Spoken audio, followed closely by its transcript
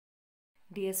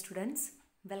Dear students,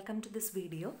 welcome to this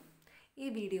video. ഈ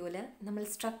വീഡിയോയിൽ നമ്മൾ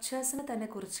സ്ട്രക്ചേഴ്സിനെ തന്നെ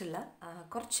കുറിച്ചുള്ള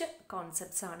കുറച്ച്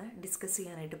കോൺസെപ്റ്റ്സ് ആണ് ഡിസ്കസ്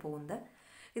ചെയ്യാനായിട്ട് പോകുന്നത്.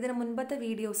 ഇതിന് മുൻപത്തെ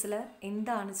വീഡിയോസിൽ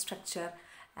എന്താണ് structure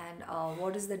and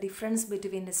what is the difference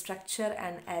between A structure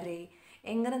and array,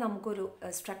 എങ്ങനെ നമുക്കൊരു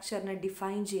സ്ട്രക്ചറിനെ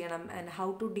ഡിഫൈൻ ചെയ്യണം and how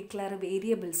to declare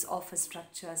variables of A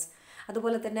structures,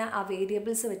 അതുപോലെ തന്നെ ആ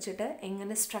വേരിയബിൾസ് വെച്ചിട്ട്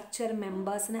എങ്ങനെ സ്ട്രക്ചർ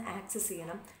മെമ്പേഴ്സിനെ ആക്സസ്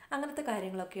ചെയ്യണം, അങ്ങനത്തെ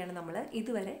കാര്യങ്ങളൊക്കെയാണ് നമ്മൾ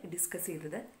ഇതുവരെ ഡിസ്കസ്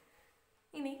ചെയ്തത്.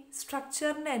 ഇനി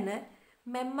സ്ട്രക്ചറിൻ്റെ തന്നെ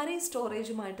മെമ്മറി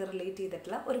സ്റ്റോറേജുമായിട്ട് റിലേറ്റ്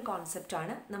ചെയ്തിട്ടുള്ള ഒരു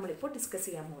കോൺസെപ്റ്റാണ് നമ്മളിപ്പോൾ ഡിസ്കസ്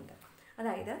ചെയ്യാൻ പോകുന്നത്.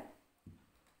 അതായത്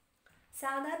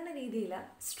സാധാരണ രീതിയിൽ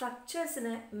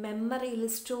സ്ട്രക്ചേഴ്സിനെ മെമ്മറിയിൽ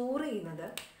സ്റ്റോർ ചെയ്യുന്നത്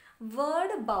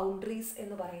വേർഡ് ബൗണ്ടറീസ്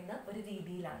എന്ന് പറയുന്ന ഒരു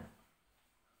രീതിയിലാണ്.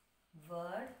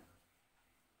 വേർഡ്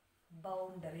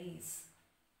ബൗണ്ടറീസ്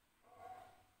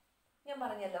ഞാൻ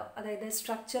പറഞ്ഞല്ലോ, അതായത്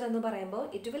സ്ട്രക്ചർ എന്ന് പറയുമ്പോൾ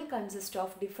it will consist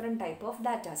of different type of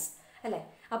datas അല്ലേ.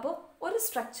 അപ്പോൾ ഒരു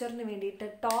സ്ട്രക്ചറിന് വേണ്ടിയിട്ട്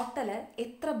ടോട്ടൽ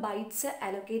എത്ര ബൈറ്റ്സ്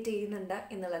അലൊക്കേറ്റ് ചെയ്യുന്നുണ്ട്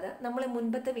എന്നുള്ളത് നമ്മൾ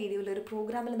മുൻപത്തെ വീഡിയോയിൽ ഒരു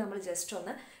പ്രോഗ്രാമിൽ നമ്മൾ ജസ്റ്റ്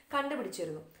ഒന്ന്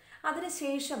കണ്ടുപിടിച്ചിരുന്നു.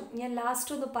 അതിനുശേഷം ഞാൻ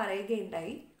ലാസ്റ്റ് ഒന്ന്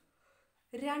പറയുകയുണ്ടായി,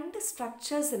 രണ്ട്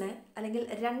സ്ട്രക്ചേഴ്സിനെ അല്ലെങ്കിൽ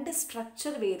രണ്ട്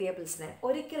സ്ട്രക്ചർ വേരിയബിൾസിനെ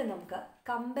ഒരിക്കലും നമുക്ക്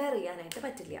കമ്പയർ ചെയ്യാനായിട്ട്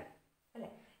പറ്റില്ല അല്ലേ.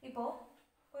 ഇപ്പോൾ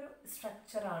ഒരു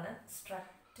സ്ട്രക്ചറാണ്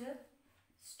സ്ട്രക്ട്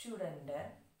സ്റ്റുഡൻറ്റ്,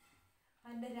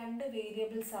 അതിൻ്റെ രണ്ട്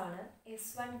വേരിയബിൾസ് ആണ്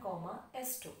S1,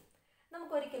 S2.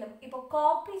 നമുക്കൊരിക്കലും ഇപ്പോൾ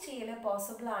കോപ്പി ചെയ്യൽ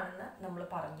പോസിബിൾ ആണെന്ന് നമ്മൾ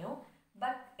പറഞ്ഞു,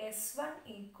 but S1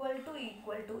 equal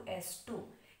to S2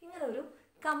 ഇങ്ങനൊരു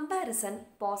കമ്പാരിസൺ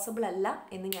പോസിബിൾ അല്ല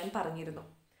എന്ന് ഞാൻ പറഞ്ഞിരുന്നു.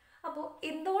 അപ്പോൾ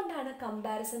എന്തുകൊണ്ടാണ്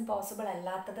കമ്പാരിസൺ പോസിബിൾ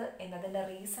അല്ലാത്തത് എന്നതിൻ്റെ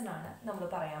റീസണാണ് നമ്മൾ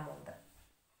പറയാൻ പോകുന്നത്.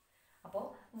 അപ്പോൾ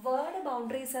വേർഡ്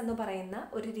ബൗണ്ടറീസ് എന്ന് പറയുന്ന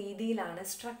ഒരു രീതിയിലാണ്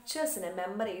സ്ട്രക്ചേഴ്സിനെ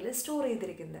മെമ്മറിയിൽ സ്റ്റോർ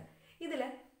ചെയ്തിരിക്കുന്നത്. ഇതിൽ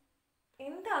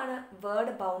എന്താണ്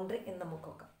വേർഡ് ബൗണ്ടറി എന്ന് നമുക്ക്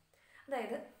നോക്കാം.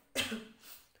 അതായത്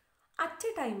അറ്റ് എ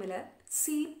ടൈമിൽ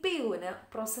CPU-ന്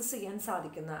പ്രോസസ്സ് ചെയ്യാൻ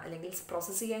സാധിക്കുന്ന, അല്ലെങ്കിൽ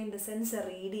പ്രോസസ്സ് ചെയ്യാൻ ഇൻ ദ സെൻസ്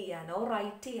റീഡ് ചെയ്യാനോ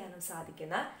റൈറ്റ് ചെയ്യാനോ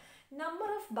സാധിക്കുന്ന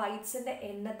നമ്പർ ഓഫ് ബൈറ്റ്സിൻ്റെ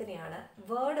എണ്ണത്തിനെയാണ്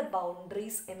വേർഡ്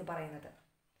ബൗണ്ടറീസ് എന്ന് പറയുന്നത്.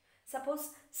 സപ്പോസ്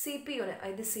CPU-ന്,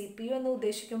 അതായത് CPU എന്ന്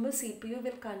ഉദ്ദേശിക്കുമ്പോൾ CPU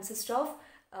will consist of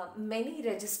many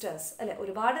registers അല്ലെ,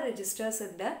 ഒരുപാട് രജിസ്റ്റേഴ്സ്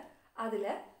ഉണ്ട്. അതിൽ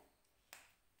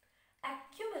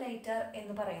അക്യുമുലേറ്റർ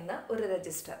എന്ന് പറയുന്ന ഒരു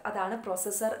രജിസ്റ്റർ, അതാണ്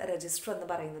പ്രോസസ്സർ രജിസ്റ്റർ എന്ന്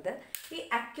പറയുന്നത്. ഈ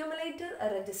അക്യുമുലേറ്റർ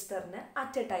രജിസ്റ്ററിന്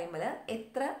അറ്റ് എ ടൈമിൽ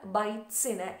എത്ര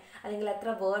ബൈറ്റ്സിനെ അല്ലെങ്കിൽ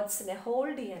എത്ര വേർഡ്സിനെ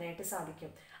ഹോൾഡ് ചെയ്യാനായിട്ട്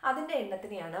സാധിക്കും, അതിൻ്റെ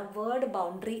എണ്ണത്തിനെയാണ് വേർഡ്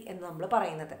ബൗണ്ടറി എന്ന് നമ്മൾ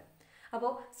പറയുന്നത്.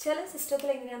 അപ്പോൾ ചില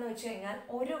സിസ്റ്റത്തിൽ എങ്ങനെയാണെന്ന് വെച്ച് കഴിഞ്ഞാൽ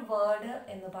ഒരു വേർഡ്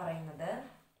എന്ന് പറയുന്നത്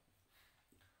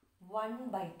 1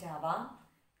 ബൈറ്റ് ആവാം,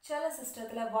 ചില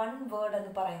സിസ്റ്റത്തിൽ 1 വേർഡ്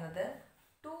എന്ന് പറയുന്നത്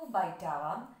 2 ബൈറ്റ്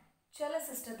ആവാം, ചില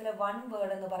സിസ്റ്റത്തിൽ 1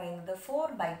 വേർഡ് എന്ന് പറയുന്നത്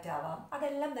 4 ബൈറ്റ് ആവാം.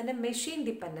 അതെല്ലാം തന്നെ മെഷീൻ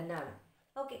ഡിപ്പെൻഡൻ്റ് ആണ്.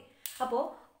 ഓക്കെ, അപ്പോൾ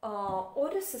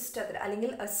ഒരു സിസ്റ്റത്തിൽ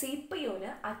അല്ലെങ്കിൽ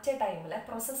CPU-ന് അറ്റ് എ ടൈമിൽ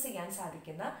പ്രോസസ്സ് ചെയ്യാൻ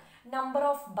സാധിക്കുന്ന നമ്പർ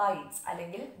ഓഫ് ബൈറ്റ്സ്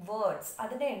അല്ലെങ്കിൽ വേർഡ്സ്,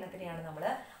 അതിൻ്റെ എണ്ണത്തിനെയാണ് നമ്മൾ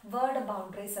വേർഡ്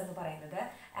ബൗണ്ടറീസ് എന്ന് പറയുന്നത്.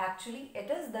 Actually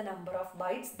it is the number of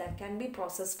bytes that can be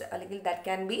processed അല്ലെങ്കിൽ that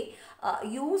can be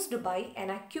used by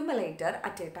an accumulator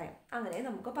at A time, അങ്ങനെ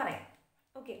നമുക്ക് പറയാം.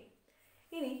 ഓക്കെ,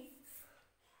 ഇനി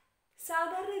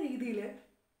സാധാരണ രീതിയിൽ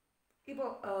ഇപ്പോൾ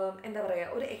എന്താ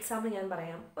പറയുക, ഒരു എക്സാമ്പിൾ ഞാൻ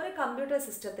പറയാം. ഒരു കമ്പ്യൂട്ടർ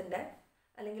സിസ്റ്റത്തിൻ്റെ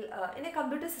അല്ലെങ്കിൽ in A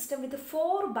computer system with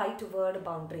 4 byte word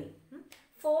boundary,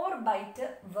 4 byte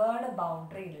word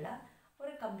boundary ഉള്ള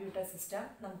ഒരു കമ്പ്യൂട്ടർ സിസ്റ്റം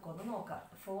നമുക്കൊന്ന് നോക്കാം.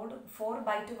 4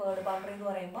 ബൈറ്റ് വേർഡ് ബൗണ്ടറി എന്ന്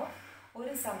പറയുമ്പോൾ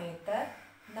ഒരു സമയത്ത്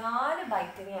 4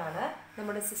 ബൈറ്റിനെയാണ്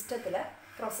നമ്മുടെ സിസ്റ്റത്തിൽ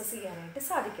പ്രോസസ്സ് ചെയ്യാനായിട്ട്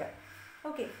സാധിക്കുക.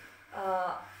 ഓക്കെ,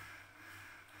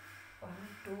 1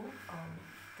 2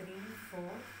 3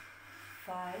 4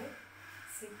 5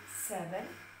 6 7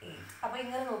 8. അപ്പോൾ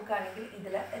ഇങ്ങനെ നോക്കുകയാണെങ്കിൽ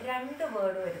ഇതിൽ 2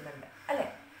 വേർഡ് വരുന്നുണ്ട് അല്ലേ.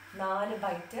 4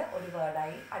 ബൈറ്റ് ഒരു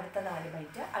വേർഡായി, അടുത്ത 4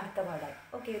 ബൈറ്റ് അടുത്ത വേർഡായി.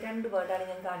 ഓക്കെ, 2 വേർഡാണ്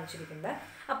ഞാൻ കാണിച്ചിരിക്കുന്നത്.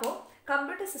 അപ്പോൾ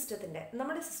കമ്പ്യൂട്ടർ സിസ്റ്റത്തിൻ്റെ,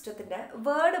 നമ്മുടെ സിസ്റ്റത്തിൻ്റെ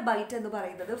വേർഡ് ബൈറ്റ് എന്ന്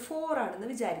പറയുന്നത് 4 ആണെന്ന്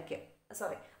വിചാരിക്കുക.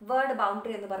 സോറി, വേർഡ്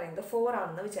ബൗണ്ടറി എന്ന് പറയുന്നത് 4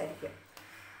 ആണെന്ന് വിചാരിക്കുക.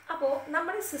 അപ്പോൾ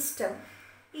നമ്മുടെ സിസ്റ്റം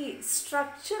ഈ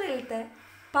സ്ട്രക്ചറിലത്തെ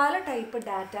പല ടൈപ്പ്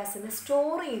ഡാറ്റാസിനെ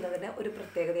സ്റ്റോർ ചെയ്യുന്നതിന് ഒരു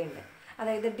പ്രത്യേകതയുണ്ട്.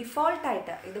 അതായത്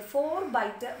ഡിഫോൾട്ടായിട്ട് ഇത് 4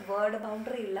 ബൈറ്റ് വേർഡ്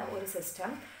ബൗണ്ടറി ഉള്ള ഒരു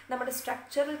സിസ്റ്റം നമ്മുടെ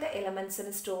സ്ട്രക്ചറിലത്തെ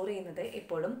എലമെൻറ്റ്സിന് സ്റ്റോർ ചെയ്യുന്നത്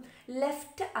എപ്പോഴും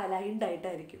ലെഫ്റ്റ് അലൈൻഡ്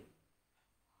ആയിട്ടായിരിക്കും.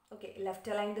 ഓക്കെ,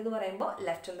 ലെഫ്റ്റ് അലൈൻഡ് എന്ന് പറയുമ്പോൾ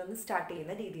ലെഫ്റ്റിൽ നിന്ന് സ്റ്റാർട്ട്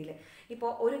ചെയ്യുന്ന രീതിയിൽ.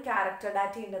 ഇപ്പോൾ ഒരു ക്യാരക്ടർ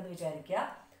ഡാറ്റ ഉണ്ടെന്ന് വിചാരിക്കുക.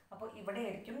 അപ്പോൾ ഇവിടെ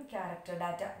ആയിരിക്കും ക്യാരക്ടർ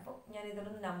ഡാറ്റ. അപ്പോൾ ഞാൻ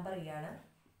ഇതൊരു നമ്പർ ചെയ്യാണ്.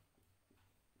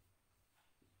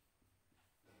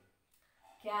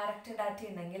 ക്യാരക്ടർ ഡാറ്റ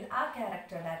ഉണ്ടെങ്കിൽ ആ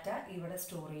ക്യാരക്ടർ ഡാറ്റ ഇവിടെ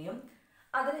സ്റ്റോർ ചെയ്യും.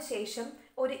 അതിനുശേഷം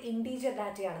ഒരു ഇൻറ്റീജർ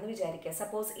ഡാറ്റയാണെന്ന് വിചാരിക്കുക.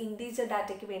 സപ്പോസ് ഇൻറ്റീജർ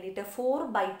ഡാറ്റയ്ക്ക് വേണ്ടിയിട്ട് 4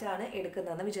 ബൈറ്റ് ആണ്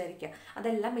എടുക്കുന്നതെന്ന് വിചാരിക്കുക.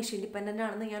 അതെല്ലാം മെഷീൻ ഡിപ്പെൻഡൻ്റ്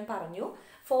ആണെന്ന് ഞാൻ പറഞ്ഞു.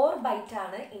 4 ബൈറ്റ്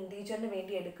ആണ് ഇൻറ്റീജറിന്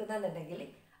വേണ്ടി എടുക്കുന്നതെന്നുണ്ടെങ്കിൽ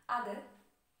അത്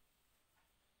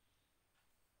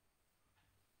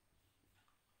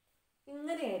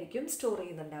ഇങ്ങനെയായിരിക്കും സ്റ്റോർ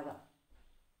ചെയ്യുന്നുണ്ടാവുക.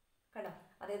 കണ്ടോ?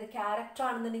 അതായത് ക്യാരക്ടർ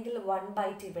ആണെന്നുണ്ടെങ്കിൽ 1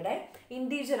 ബൈറ്റ് ഇവിടെ,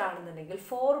 ഇൻറ്റീജർ ആണെന്നുണ്ടെങ്കിൽ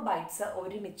 4 ബൈറ്റ്സ്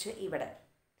ഒരുമിച്ച് ഇവിടെ.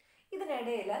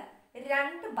 ഇതിനിടയിൽ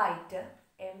 2 ബൈറ്റ്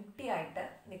എം ടി ആയിട്ട്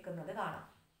നിൽക്കുന്നത് കാണാം.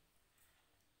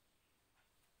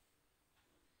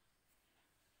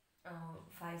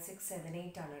 5, 6, 7,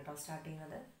 8 ആണ് കേട്ടോ സ്റ്റാർട്ട്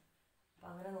ചെയ്യുന്നത്. അപ്പോൾ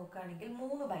അങ്ങനെ നോക്കുകയാണെങ്കിൽ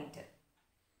 3 ബൈറ്റ്.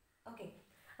 ഓക്കെ,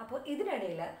 അപ്പോൾ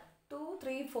ഇതിനിടയിൽ 2,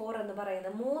 3, 4 എന്ന് പറയുന്ന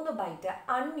 3 ബൈറ്റ്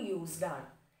അൺയൂസ്ഡ് ആണ്.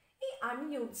 ഈ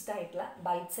അൺയൂസ്ഡ് ആയിട്ടുള്ള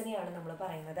ബൈറ്റ്സിനെയാണ് നമ്മൾ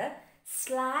പറയുന്നത്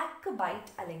സ്ലാക്ക്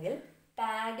ബൈറ്റ് അല്ലെങ്കിൽ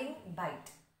padding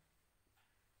byte.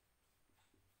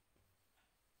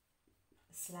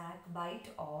 Slack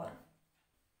byte or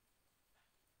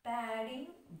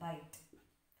padding byte.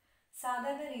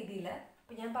 സാധാരണ രീതിയിൽ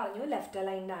ഇപ്പം ഞാൻ പറഞ്ഞു ലെഫ്റ്റ്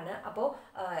അലൈൻഡ് ആണ്. അപ്പോൾ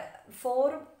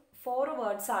 4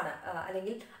 വേർഡ്സ് ആണ്,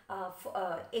 അല്ലെങ്കിൽ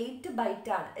 8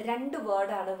 ബൈറ്റ് ആണ്, 2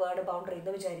 വേർഡാണ് വേർഡ് ബൗണ്ടറി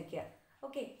എന്ന് വിചാരിക്കുക.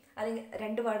 ഓക്കെ, അല്ലെങ്കിൽ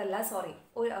 2 വേർഡല്ല, സോറി,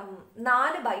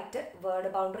 4 ബൈറ്റ്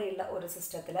വേർഡ് ബൗണ്ടറി ഉള്ള ഒരു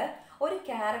സിസ്റ്റത്തിൽ ഒരു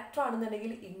ക്യാരക്ടർ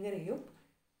ആണെന്നുണ്ടെങ്കിൽ ഇങ്ങനെയും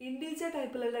ഇൻറ്റീജർ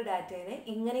ടൈപ്പിലുള്ള ഡാറ്റേനെ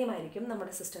ഇങ്ങനെയുമായിരിക്കും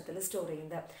നമ്മുടെ സിസ്റ്റത്തിൽ സ്റ്റോർ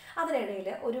ചെയ്യുന്നത്. അതിനിടയിൽ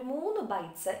ഒരു 3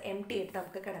 ബൈറ്റ്സ് എം ടി ആയിട്ട്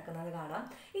നമുക്ക് കിടക്കുന്നത് കാണാം.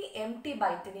 ഈ എം ടി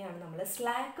ബൈറ്റിനെയാണ് നമ്മൾ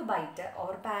slack byte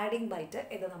or padding byte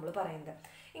എന്ന് നമ്മൾ പറയുന്നത്.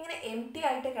 ഇങ്ങനെ എം ടി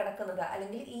ആയിട്ട് കിടക്കുന്നത്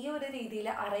അല്ലെങ്കിൽ ഈ ഒരു രീതിയിൽ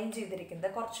അറേഞ്ച്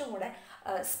ചെയ്തിരിക്കുന്നത് കുറച്ചും കൂടെ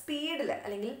സ്പീഡിൽ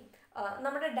അല്ലെങ്കിൽ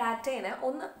നമ്മുടെ ഡാറ്റേനെ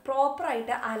ഒന്ന്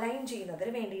പ്രോപ്പറായിട്ട് അലൈൻ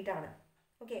ചെയ്യുന്നതിന് വേണ്ടിയിട്ടാണ്.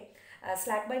 Okay,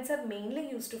 slack bytes R mainly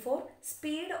used for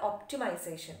speed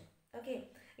optimisation. Okay,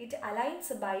 it aligns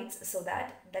bytes so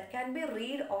that can be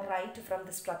read or write from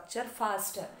the structure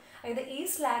faster. അതായത് ഈ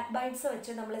സ്ലാക്ക് ബൈറ്റ്സ്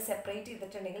വെച്ച് നമ്മൾ സെപ്പറേറ്റ്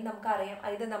ചെയ്തിട്ടുണ്ടെങ്കിൽ നമുക്കറിയാം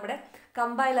ഇത് നമ്മുടെ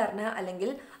കമ്പൈലറിന്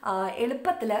അല്ലെങ്കിൽ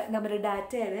എളുപ്പത്തിൽ നമ്മുടെ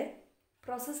ഡാറ്റയെ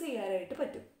പ്രോസസ്സ് ചെയ്യാനായിട്ട്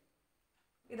പറ്റും.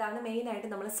 ഇതാണ് മെയിനായിട്ട്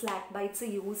നമ്മൾ സ്ലാക്ക് ബൈറ്റ്സ്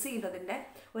യൂസ് ചെയ്യുന്നതിൻ്റെ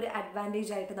ഒരു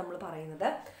അഡ്വാൻറ്റേജ് ആയിട്ട് നമ്മൾ പറയുന്നത്.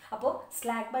 അപ്പോൾ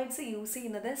സ്ലാക്ക് ബൈറ്റ്സ് യൂസ്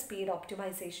ചെയ്യുന്നത് സ്പീഡ്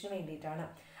ഒപ്റ്റിമൈസേഷന് വേണ്ടിയിട്ടാണ്.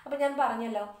 അപ്പോൾ ഞാൻ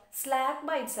പറഞ്ഞല്ലോ സ്ലാക്ക്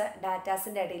ബൈറ്റ്സ്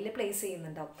ഡാറ്റാസിൻ്റെ ഇടയിൽ പ്ലേസ്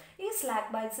ചെയ്യുന്നുണ്ടാവും. ഈ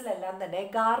സ്ലാക്ക് ബൈറ്റ്സിലെല്ലാം തന്നെ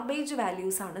ഗാർബേജ്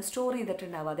വാല്യൂസ് ആണ് സ്റ്റോർ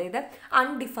ചെയ്തിട്ടുണ്ടാവുക. അതായത്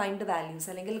അൺഡിഫൈൻഡ് വാല്യൂസ്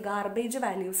അല്ലെങ്കിൽ ഗാർബേജ്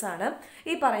വാല്യൂസ് ആണ്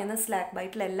ഈ പറയുന്ന സ്ലാക്ക്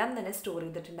ബൈറ്റിലെല്ലാം തന്നെ സ്റ്റോർ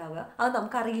ചെയ്തിട്ടുണ്ടാവുക. അത്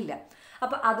നമുക്കറിയില്ല.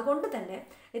 അപ്പോൾ അതുകൊണ്ട് തന്നെ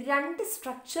 2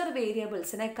 സ്ട്രക്ചർ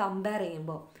വേരിയബിൾസിനെ കമ്പയർ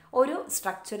ചെയ്യുമ്പോൾ ഒരു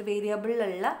സ്ട്രക്ചർ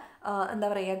വേരിയബിളിലുള്ള എന്താ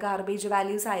പറയുക ഗാർബേജ്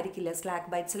വാല്യൂസ് ആയിരിക്കില്ല, സ്ലാക്ക്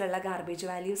ബൈറ്റ്സിലുള്ള ഗാർബേജ്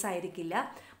വാല്യൂസ് ആയിരിക്കില്ല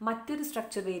മറ്റൊരു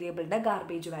സ്ട്രക്ചർ വേരിയബിളിൻ്റെ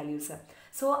ഗാർബേജ് വാല്യൂസ്.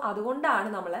 സോ അതുകൊണ്ടാണ്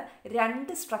നമ്മൾ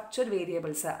 2 സ്ട്രക്ചർ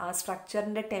വേരിയബിൾസ്, ആ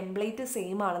സ്ട്രക്ചറിൻ്റെ ടെംപ്ലേറ്റ്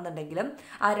സെയിം ആണെന്നുണ്ടെങ്കിലും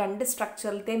ആ 2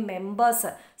 സ്ട്രക്ചറിലത്തെ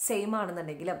മെമ്പേഴ്സ് സെയിം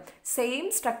ആണെന്നുണ്ടെങ്കിലും സെയിം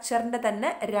സ്ട്രക്ചറിൻ്റെ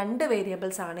തന്നെ 2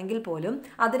 വേരിയബിൾസ് ആണെങ്കിൽ പോലും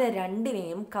അതിനെ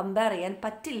രണ്ടിനെയും കമ്പയർ ചെയ്യാൻ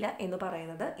പറ്റില്ല എന്ന്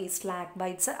പറയുന്നത് ഈ സ്ലാക്ക്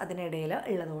ബൈറ്റ്സ് അതിനിടയിൽ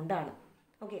ഉള്ളതുകൊണ്ടാണ്.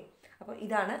 ഓക്കെ, അപ്പോൾ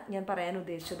ഇതാണ് ഞാൻ പറയാൻ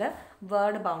ഉദ്ദേശിച്ചത്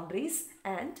word boundaries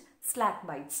and slack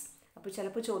bytes. അപ്പോൾ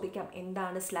ചിലപ്പോൾ ചോദിക്കാം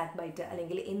എന്താണ് സ്ലാക്ക് ബൈറ്റ്,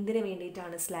 അല്ലെങ്കിൽ എന്തിനു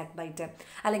വേണ്ടിയിട്ടാണ് സ്ലാക്ക് ബൈറ്റ്,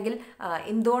 അല്ലെങ്കിൽ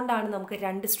എന്തുകൊണ്ടാണ് നമുക്ക്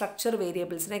 2 സ്ട്രക്ചർ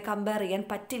വേരിയബിൾസിനെ കമ്പയർ ചെയ്യാൻ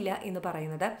പറ്റില്ല എന്ന്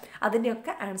പറയുന്നത്.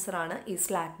 അതിൻ്റെയൊക്കെ ആൻസറാണ് ഈ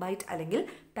സ്ലാക്ക് ബൈറ്റ് അല്ലെങ്കിൽ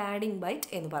പാഡിംഗ് ബൈറ്റ്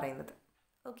എന്ന് പറയുന്നത്.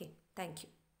 Okay, thank you.